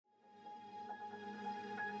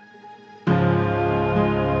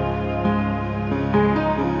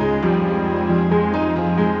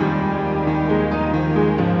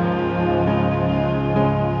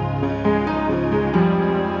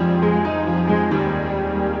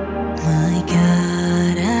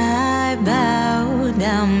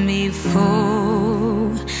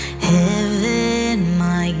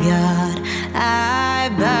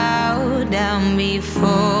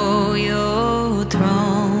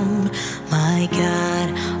my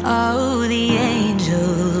God, all the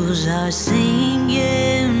angels are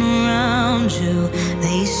singing around you.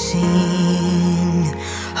 They sing,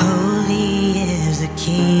 holy is the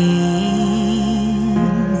King.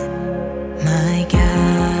 My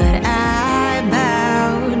God, I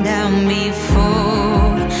bow down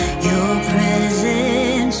before your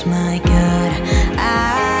presence. My God,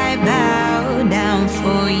 I bow down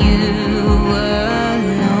for you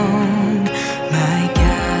alone. My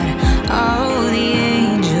God, all the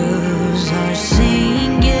angels are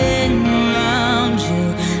singing around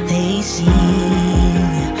you. They sing,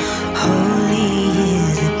 holy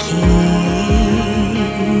is the King.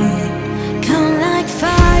 Come like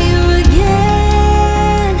fire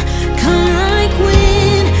again, come like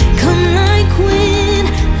wind, come like wind.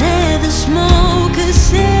 Let the smoke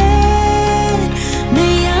ascend.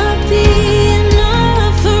 May I be an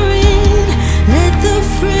offering. Let the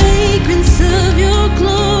fragrance of your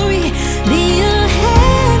glory be a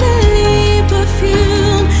heavenly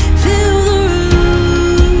perfume. Fill the room,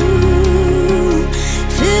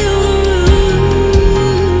 fill the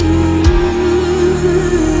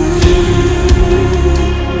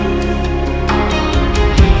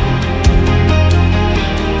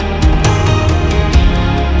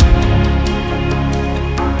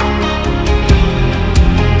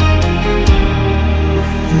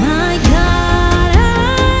My God,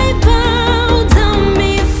 I bow down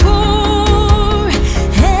before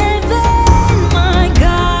heaven. My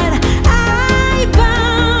God, I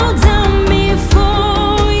bow down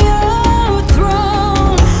before your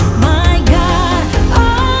throne. My God,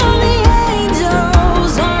 all the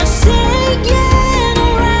angels are singing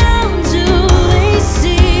around you. They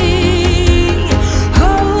sing,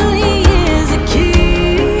 holy is the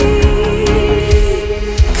King.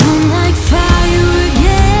 Come like fire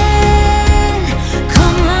again,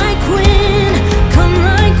 come like wind, come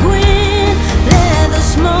like wind. Let the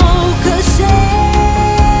smoke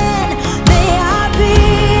ascend. May I be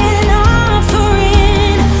an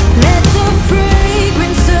offering. Let the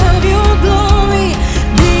fragrance of your glory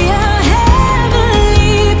be a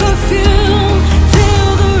heavenly perfume. Fill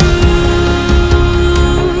the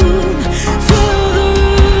room, fill the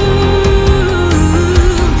room,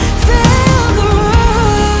 fill the room,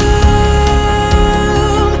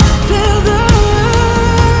 fill the room,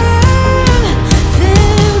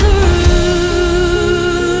 fill the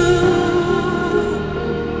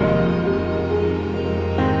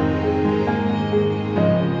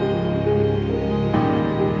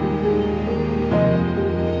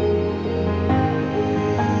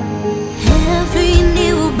Every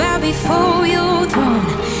knee will bow before your throne.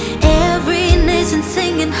 Every nation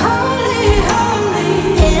singing, holy,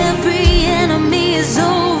 holy. Every enemy is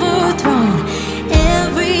overthrown.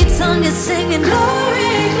 Every tongue is singing, glory.